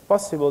 It's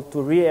possible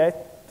to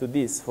react to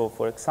this.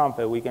 For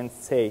example, we can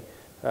say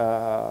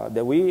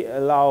that we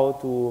allow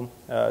to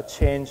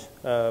change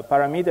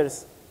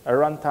parameters at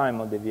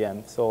runtime of the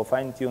VM, so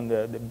fine-tune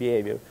the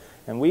behavior.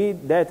 And we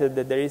detected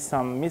that there is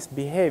some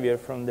misbehavior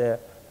from the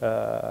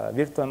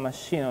virtual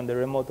machine on the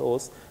remote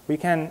host. We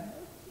can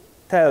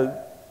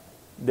tell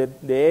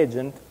the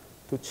agent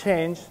to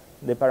change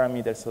the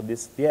parameters of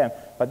this VM.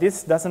 But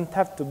this doesn't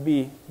have to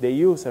be the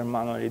user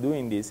manually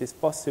doing this. It's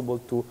possible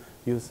to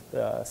use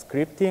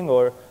scripting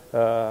or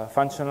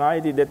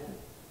functionality that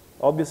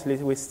obviously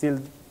we still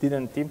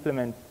didn't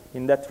implement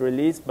in that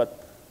release,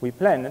 but we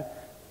planned it,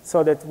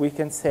 so that we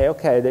can say,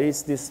 okay, there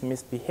is this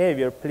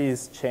misbehavior,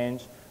 please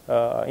change,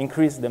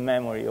 increase the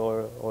memory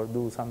or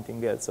do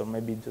something else, or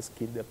maybe just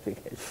kill the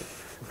application.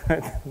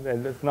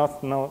 That's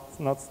not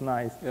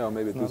nice. Yeah, or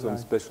maybe do some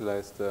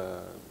specialized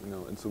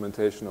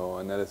instrumentation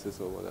or analysis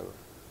or whatever.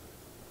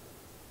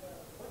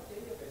 What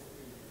database do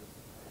you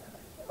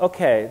use?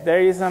 Okay, there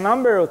is a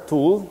number of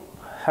tools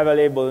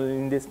available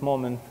in this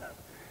moment.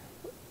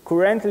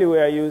 Currently, we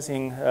are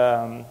using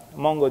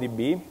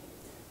MongoDB,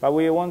 but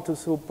we want to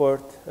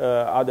support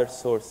other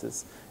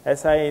sources.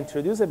 As I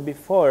introduced it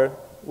before,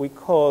 we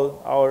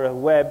call our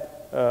web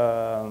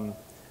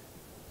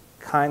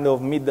kind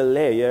of middle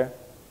layer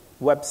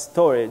web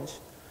storage.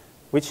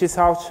 which is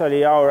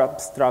actually our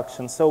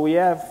abstraction. So we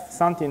have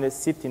something that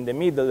sits in the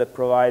middle that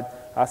provides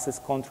access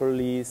control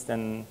list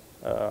and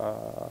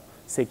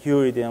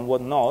security and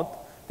whatnot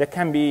that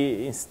can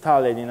be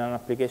installed in an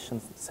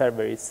application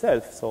server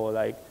itself. So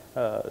like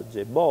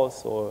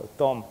JBoss or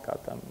Tomcat.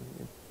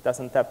 It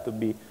doesn't have to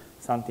be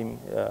something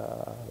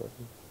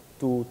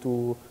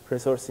too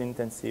resource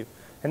intensive.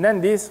 And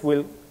then this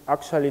will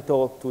actually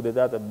talk to the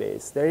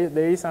database.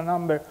 There is a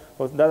number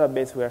of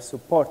databases we are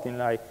supporting,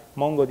 like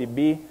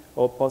MongoDB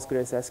or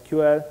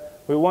PostgreSQL.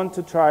 We want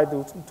to try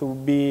to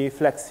be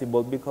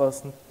flexible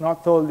because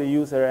not all the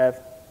users have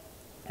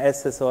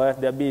access or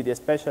have the ability,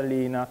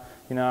 especially in a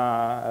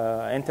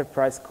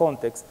enterprise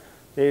context.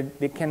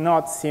 They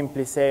cannot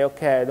simply say,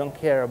 okay, I don't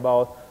care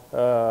about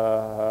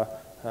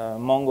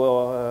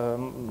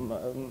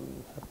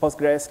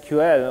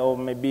PostgreSQL or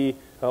maybe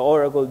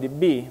Oracle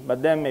DB,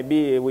 but then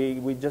maybe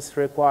we just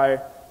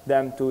require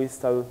them to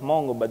install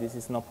Mongo, but this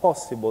is not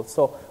possible.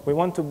 So we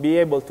want to be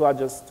able to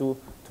adjust to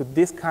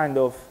this kind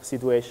of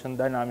situation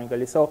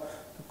dynamically. So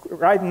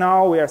right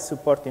now we are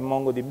supporting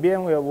MongoDB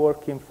and we are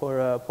working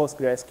for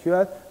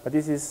PostgreSQL, but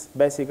this is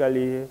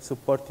basically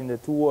supporting the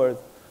two words,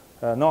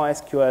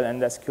 NoSQL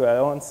and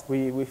SQL. Once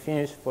we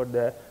finish for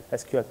the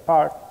SQL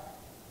part,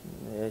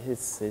 it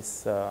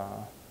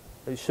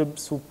should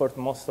support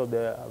most of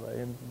the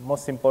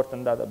most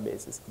important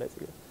databases,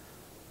 basically.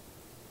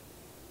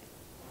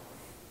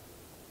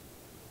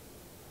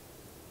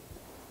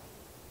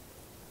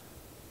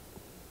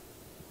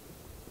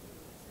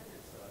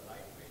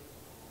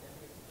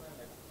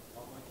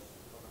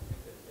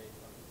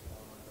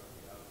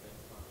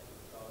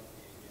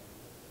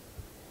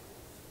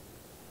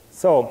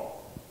 So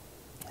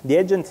the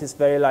agent is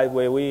very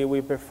lightweight.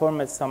 We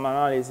performed some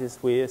analysis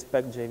with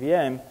Spec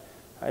JVM.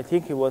 I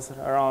think it was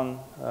around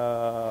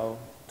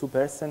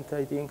 2%,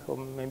 I think, or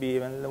maybe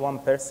even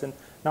 1%.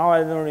 Now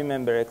I don't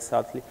remember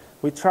exactly.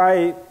 We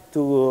try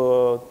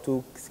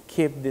to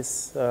keep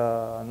this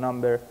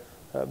number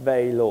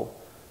very low.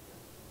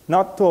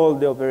 Not all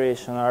the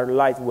operations are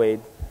lightweight.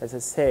 As I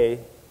say,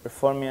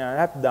 performing an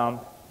app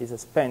dump is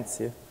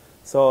expensive.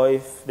 So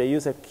if the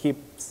user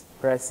keeps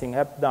pressing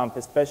app dump,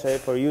 especially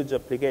for huge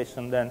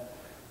application, then,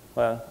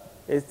 well,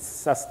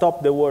 it's a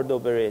stop the word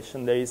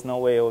operation. There is no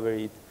way over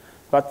it.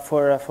 But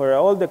for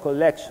all the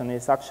collection,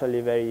 it's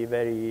actually very,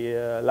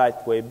 very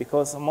lightweight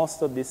because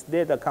most of this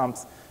data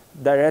comes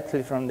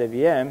directly from the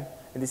VM,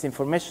 and this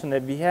information the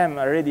VM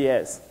already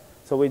has.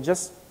 So we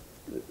just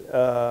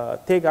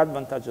take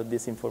advantage of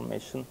this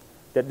information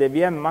that the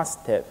VM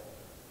must have.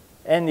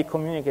 And it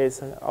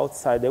communicates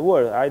outside the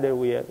world, either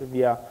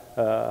via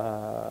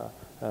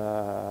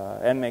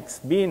MX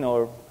bin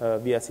or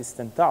via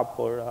System Tab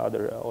or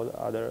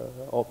other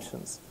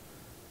options.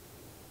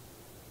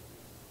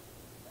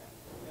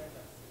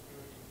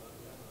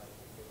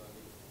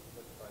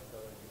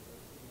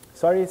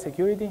 Sorry,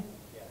 security?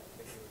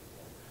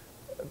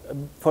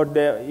 For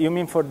the, you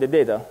mean for the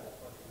data?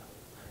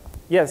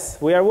 Yes,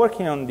 we are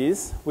working on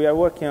this. We are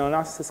working on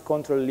access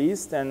control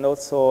list and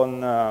also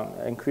on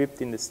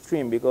encrypting the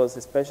stream, because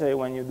especially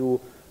when you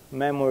do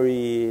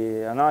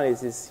memory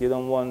analysis, you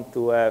don't want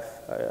to have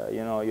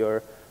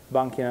your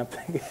banking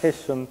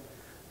application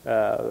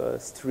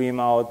stream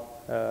out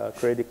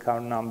credit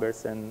card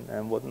numbers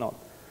and whatnot.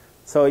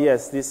 So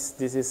yes,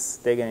 this is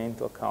taken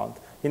into account.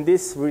 In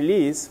this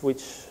release,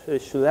 which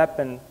should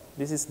happen,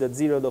 this is the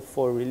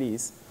 0.4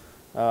 release.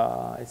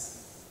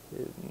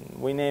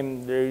 We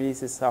named the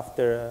releases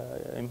after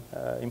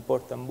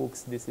important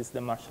books. This is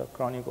the Marshall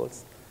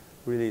Chronicles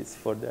release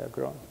for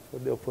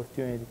the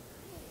opportunity.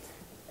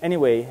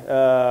 Anyway,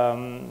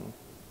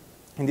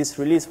 in this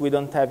release, we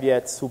don't have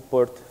yet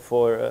support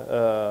for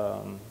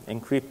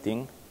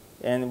encrypting,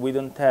 and we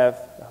don't have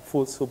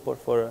full support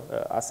for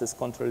access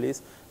control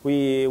list.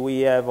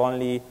 We have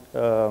only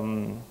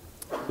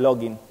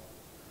login.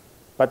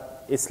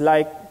 But it's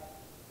like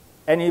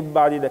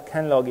anybody that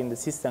can log in the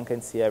system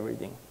can see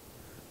everything.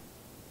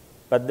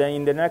 But then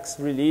in the next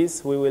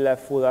release, we will have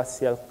full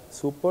ACL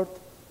support,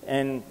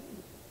 and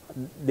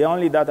the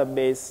only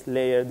database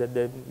layer that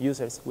the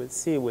users will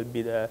see will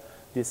be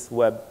this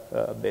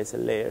web-based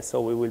layer.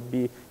 So we will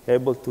be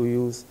able to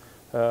use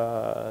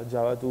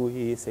Java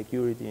 2E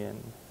security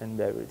and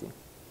everything.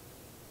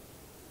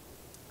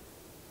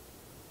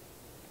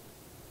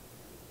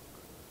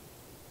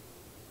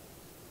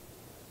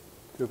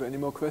 Do you have any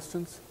more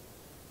questions?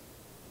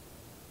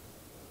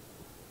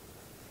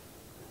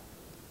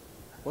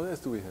 What else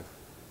do we have?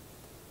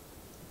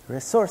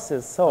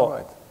 Resources. So, all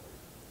right.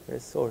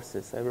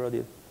 Resources. I wrote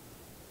it.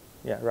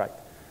 Yeah, right.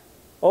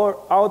 Or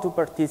how to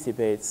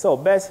participate. So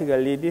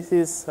basically, this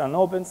is an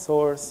open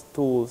source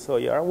tool. So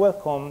you are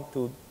welcome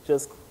to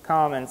just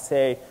come and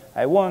say,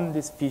 I want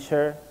this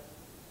feature.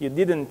 You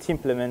didn't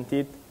implement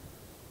it.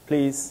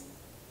 Please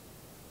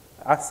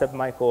accept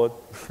my code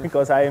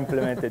because I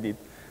implemented it.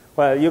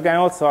 Well, you can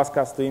also ask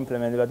us to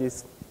implement it, but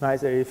it's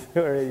nicer if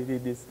you already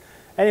did this.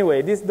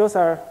 Anyway, those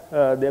are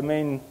the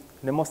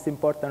most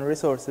important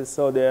resources.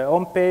 So the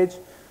homepage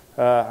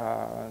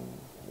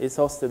is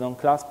hosted on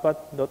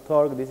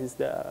classpad.org. This is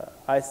the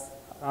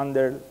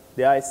under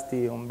the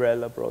ICT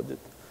umbrella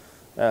project.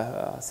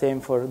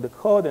 Same for the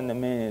code and the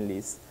mailing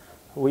list.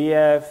 We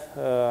have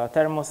a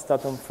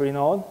thermostat on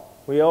Freenode.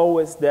 We are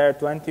always there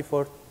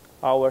 24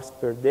 hours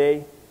per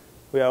day.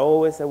 We are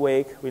always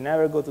awake. We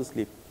never go to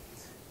sleep.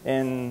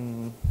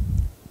 And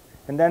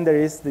then there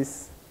is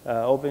this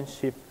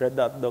OpenShift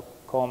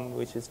reddot.com,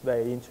 which is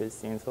very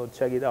interesting. So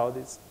check it out.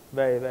 It's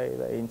very, very,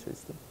 very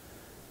interesting.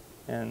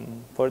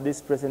 And for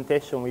this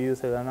presentation, we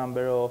used a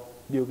number of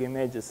Duke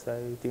images.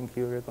 I think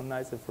you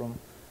recognize it from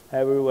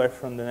everywhere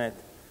from the net.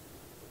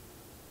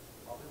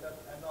 How did that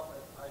end up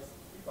at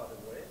ICT, by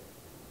the way?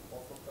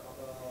 Most of the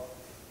other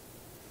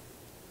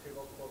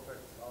table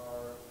projects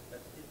are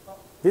at GitHub.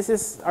 This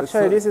is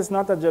actually this is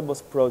not a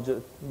JBoss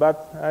project,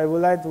 but I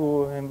would like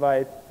to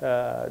invite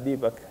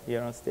Deepak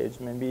here on stage.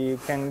 Maybe you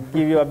can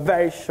give you a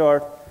very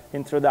short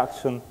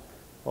introduction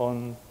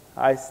on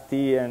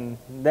ICT, and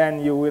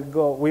then you will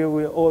go. We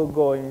will all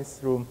go in this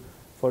room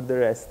for the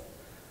rest.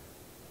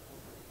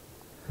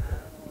 I don't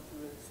know what to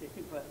really say,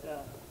 but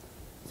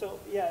so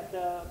yeah,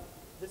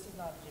 this is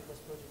not a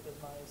JBoss project,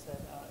 as Mario said.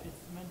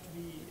 It's meant to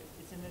be.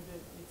 It's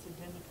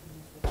intended to be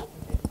used with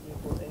OpenJDK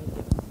for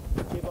anything.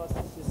 JBoss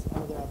is just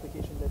another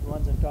application that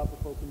runs on top of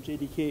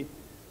OpenJDK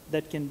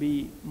that can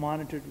be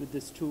monitored with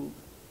this tool.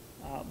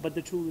 But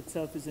the tool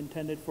itself is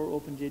intended for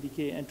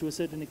OpenJDK, and to a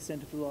certain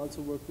extent, it will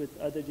also work with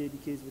other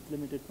JDKs with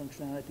limited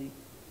functionality,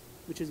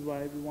 which is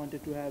why we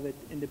wanted to have it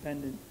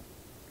independent.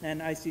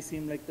 And ICT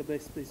seemed like the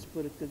best place to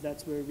put it, because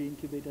that's where we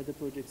incubate other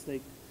projects,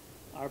 like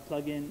our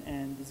plugin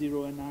and the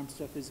Zero and ARM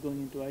stuff is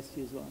going into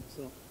ICT as well.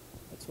 So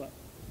that's why.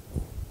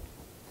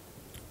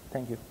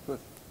 Thank you. Good.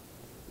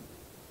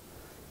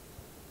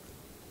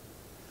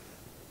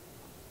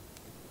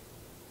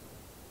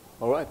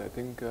 All right, I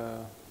think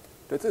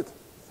that's it.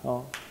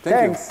 So,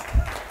 Thank you.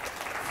 thanks.